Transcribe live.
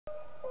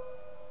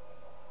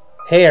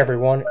Hey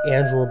everyone,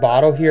 Andrew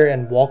Roboto here,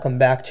 and welcome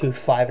back to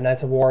Five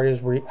Nights at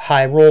Wario's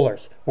High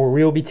Rollers, where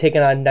we will be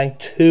taking on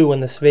Night 2 in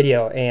this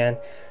video. And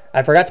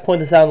I forgot to point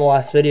this out in the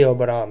last video,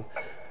 but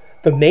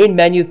the main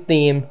menu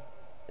theme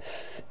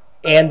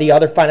and the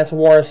other Five Nights at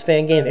Wario's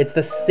fan game, it's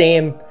the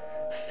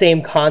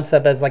same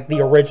concept as like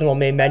the original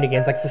main menu game.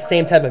 It's like the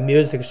same type of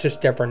music, it's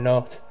just different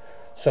notes.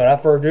 So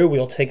without further ado,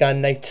 we'll take on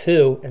Night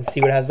 2 and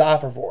see what it has to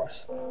offer for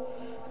us.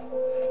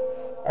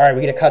 Alright,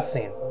 we get a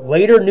cutscene.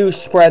 Later news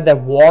spread that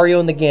Wario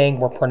and the gang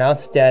were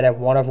pronounced dead at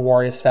one of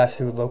Wario's fast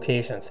food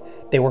locations.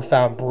 They were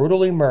found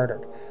brutally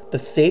murdered. The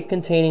safe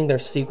containing their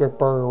secret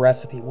burger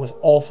recipe was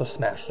also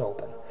smashed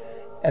open,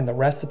 and the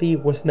recipe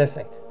was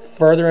missing.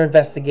 Further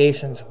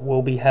investigations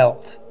will be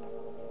held.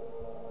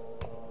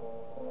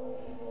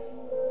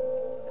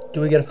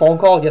 Do we get a phone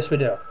call? Yes, we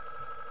do.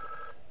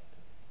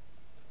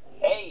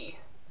 Hey,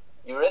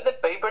 you read the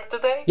paper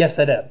today? Yes,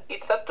 I did.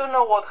 It's sad to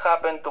know what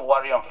happened to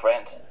Wario and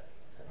friends.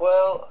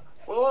 Well,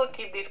 we will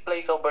keep this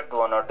place open to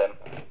honor them.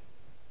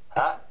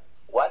 Huh?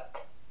 What?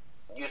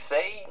 You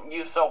say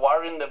you saw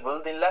Wario in the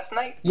building last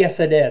night? Yes,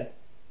 I did.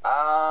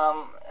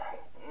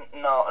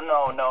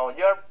 No.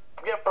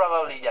 You're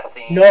probably just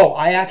seeing. No,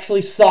 I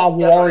actually saw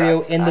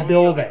Wario in the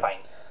building.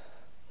 Fine.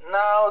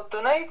 Now,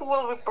 tonight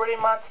will be pretty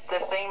much the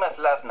same as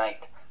last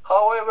night.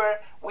 However,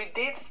 we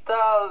did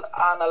install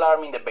an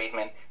alarm in the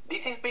basement.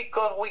 This is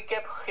because we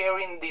kept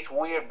hearing this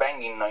weird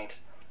banging noise.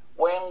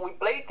 When we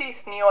played this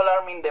new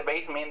alarm in the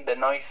basement, the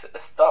noise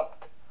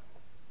stopped.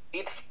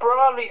 It's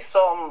probably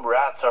some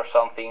rats or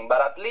something,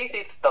 but at least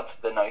it stops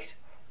the noise.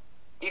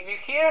 If you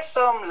hear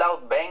some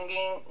loud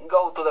banging,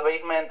 go to the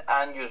basement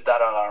and use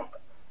that alarm.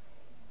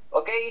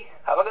 Okay,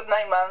 have a good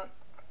night, man.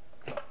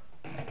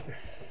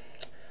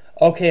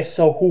 Okay,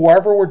 so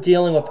whoever we're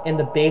dealing with in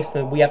the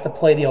basement, we have to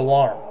play the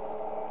alarm.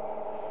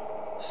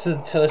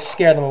 So to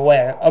scare them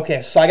away.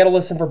 Okay, so I gotta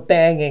listen for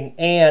banging,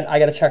 and I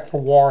gotta check for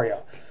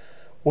Wario.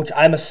 Which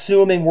I'm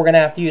assuming we're going to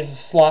have to use the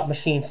slot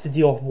machines to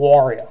deal with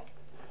Wario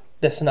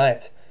this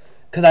night.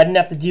 Because I didn't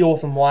have to deal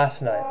with him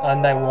last night,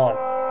 on night 1.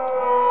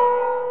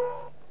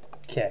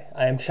 Okay,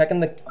 I am checking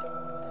the...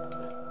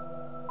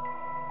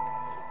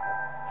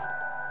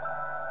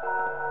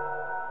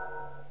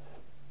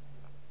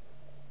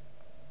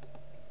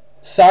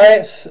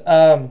 Sorry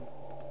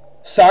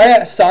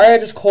I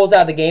just closed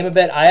out the game a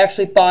bit. I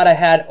actually thought I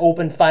had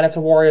opened Five Nights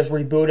at Wario's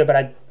Rebooted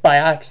by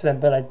accident,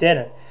 but I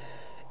didn't.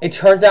 It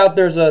turns out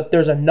there's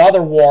another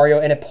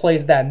Wario, and it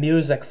plays that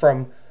music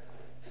from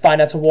Five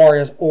Nights at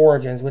Wario's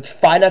Origins, which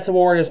Five Nights at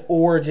Wario's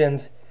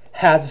Origins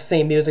has the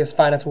same music as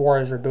Five Nights at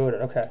Wario's Rebooted.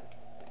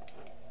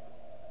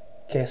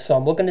 Okay, so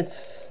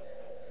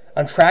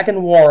I'm tracking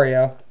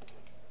Wario.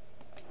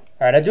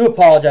 Alright, I do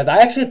apologize. I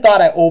actually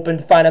thought I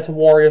opened Five Nights at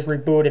Wario's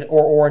Rebooted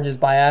or Origins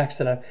by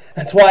accident.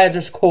 That's why I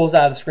just closed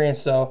out of the screen,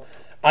 so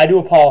I do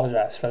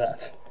apologize for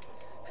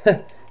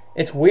that.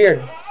 It's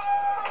weird.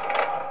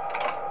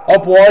 Oh,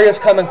 Wario's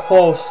coming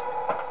close.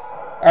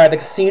 Alright, the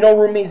casino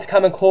room is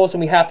coming close, and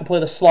we have to play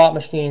the slot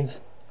machines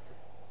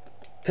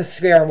to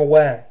scare him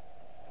away.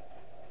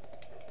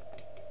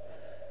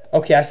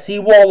 Okay, I see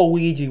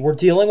Waluigi. We're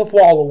dealing with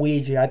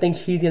Waluigi. I think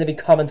he's going to be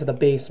coming to the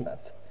basement.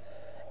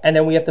 And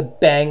then we have to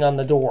bang on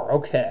the door.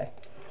 Okay.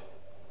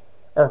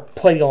 Or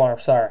play the alarm,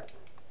 sorry.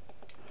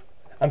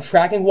 I'm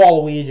tracking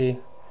Waluigi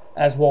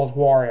as well as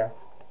Wario.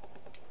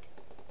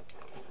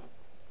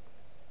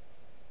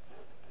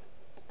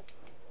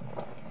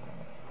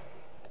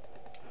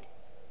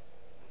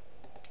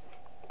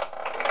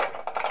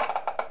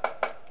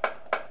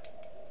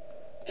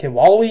 Okay,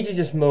 Waluigi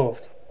just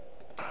moved.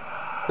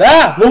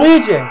 Ah!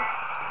 Luigi!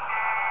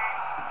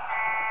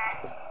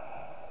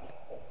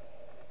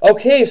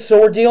 Okay, so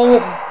we're dealing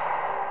with...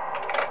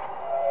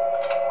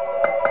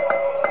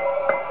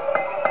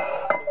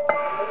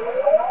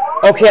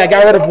 Okay, I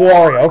got rid of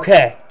Wario.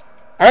 Okay.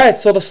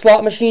 Alright, so the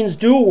slot machines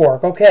do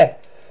work. Okay.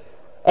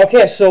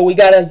 Okay, so we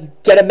gotta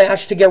get a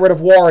match to get rid of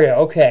Wario.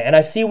 Okay, and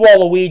I see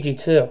Waluigi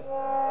too.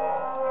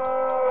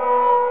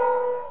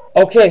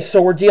 Okay,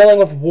 so we're dealing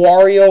with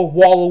Wario,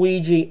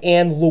 Waluigi,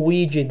 and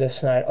Luigi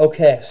this night.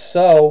 Okay,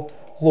 so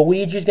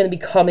Luigi's going to be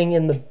coming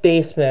in the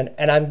basement,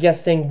 and I'm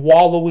guessing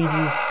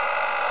Waluigi's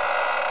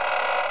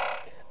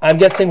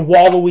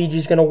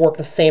going to work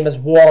the same as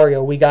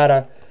Wario. We got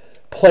to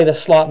play the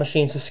slot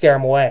machines to scare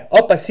him away.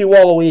 Oh, I see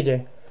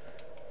Waluigi.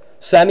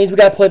 So that means we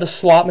got to play the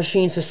slot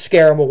machines to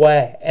scare him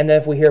away. And then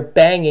if we hear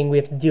banging, we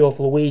have to deal with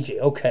Luigi.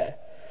 Okay.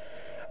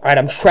 Alright,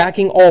 I'm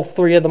tracking all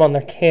 3 of them on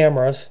their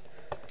cameras.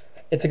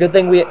 It's a good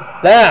thing we...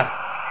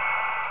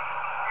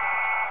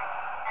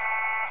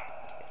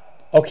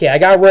 Okay, I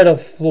got rid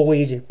of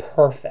Luigi.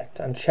 Perfect.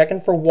 I'm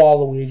checking for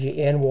Waluigi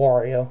and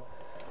Wario.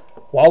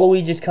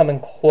 Waluigi's coming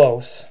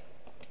close.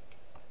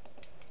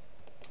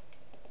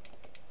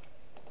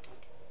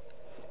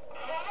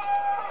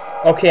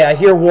 Okay, I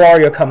hear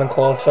Wario coming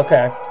close.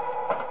 Okay.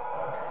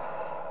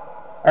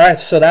 Alright,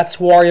 so that's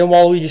Wario and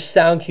Waluigi's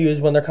sound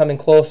cues when they're coming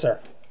closer.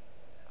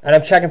 And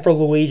I'm checking for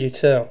Luigi,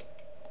 too.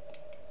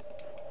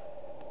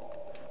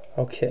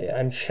 Okay,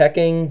 I'm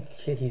checking.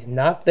 He's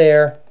not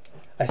there.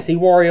 I see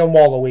Wario and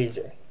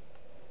Waluigi.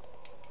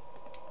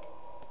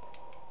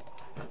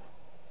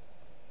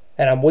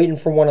 and I'm waiting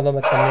for one of them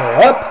to come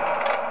near. Up!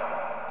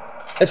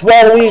 It's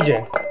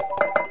Waluigi.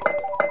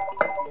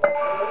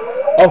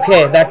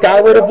 Okay, that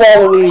got rid of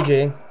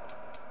Waluigi.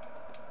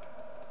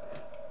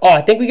 Oh,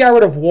 I think we got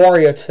rid of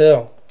Wario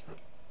too.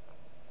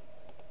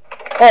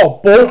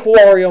 Oh, both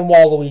Wario and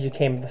Waluigi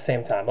came at the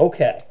same time.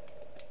 Okay.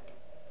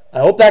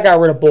 I hope that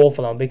got rid of both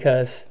of them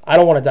because I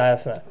don't want to die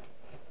this night.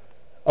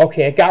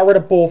 Okay, it got rid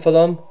of both of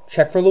them.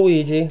 Check for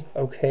Luigi.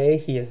 Okay,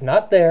 he is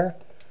not there.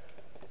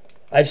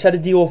 I just had to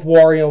deal with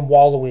Wario and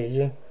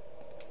Waluigi.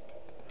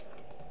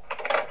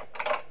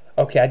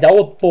 Okay, I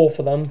dealt with both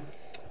of them.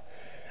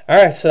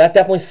 Alright, so that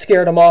definitely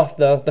scared him off,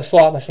 the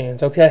slot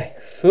machines. Okay,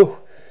 phew.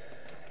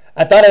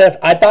 I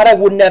thought I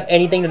wouldn't have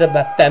anything to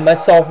defend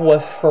myself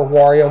with for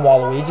Wario and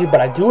Waluigi,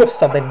 but I do have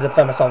something to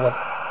defend myself with.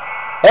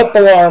 Up,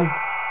 alarm.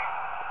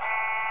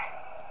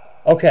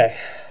 Okay.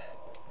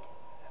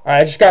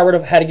 Alright, I just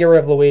had to get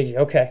rid of Luigi.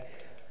 Okay.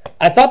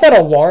 I thought that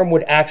alarm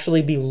would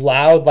actually be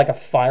loud, like a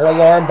fire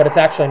alarm, but it's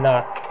actually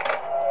not.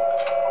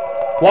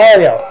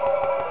 Wario.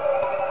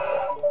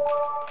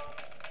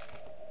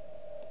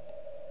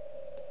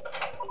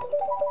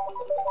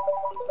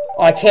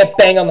 Oh, I can't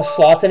bang on the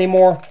slots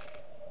anymore.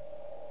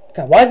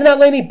 God, why is it not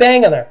letting me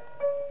bang on there?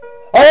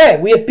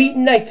 Alright, we have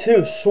beaten Night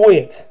 2.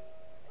 Sweet.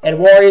 And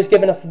Wario's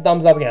giving us the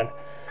thumbs up again.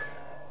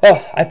 Oh,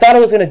 I thought I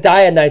was going to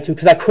die at Night 2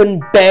 because I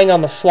couldn't bang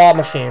on the slot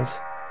machines.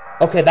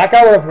 Okay, that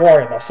got rid of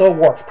Wario though, so it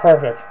works.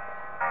 Perfect.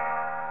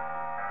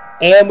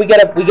 And we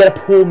get a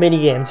pool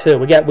minigame too.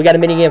 We got a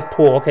minigame of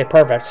pool. Okay,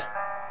 perfect.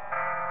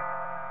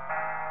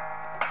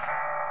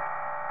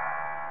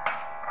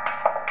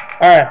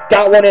 Alright,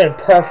 got one in.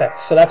 Perfect.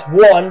 So that's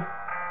one.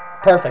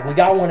 Perfect. We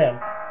got one in.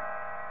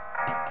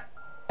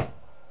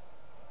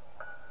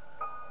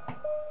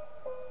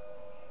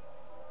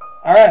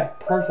 Alright,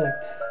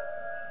 perfect.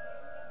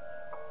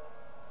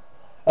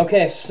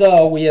 Okay,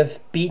 so we have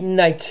beaten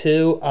Night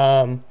 2.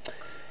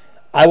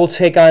 I will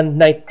take on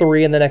Night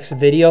 3 in the next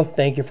video.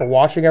 Thank you for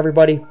watching,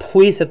 everybody.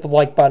 Please hit the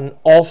like button.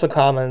 Also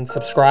comment and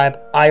subscribe.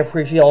 I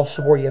appreciate all the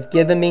support you have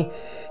given me.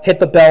 Hit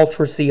the bell to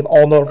receive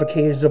all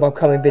notifications of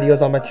upcoming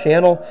videos on my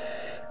channel.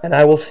 And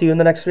I will see you in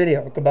the next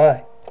video.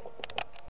 Goodbye.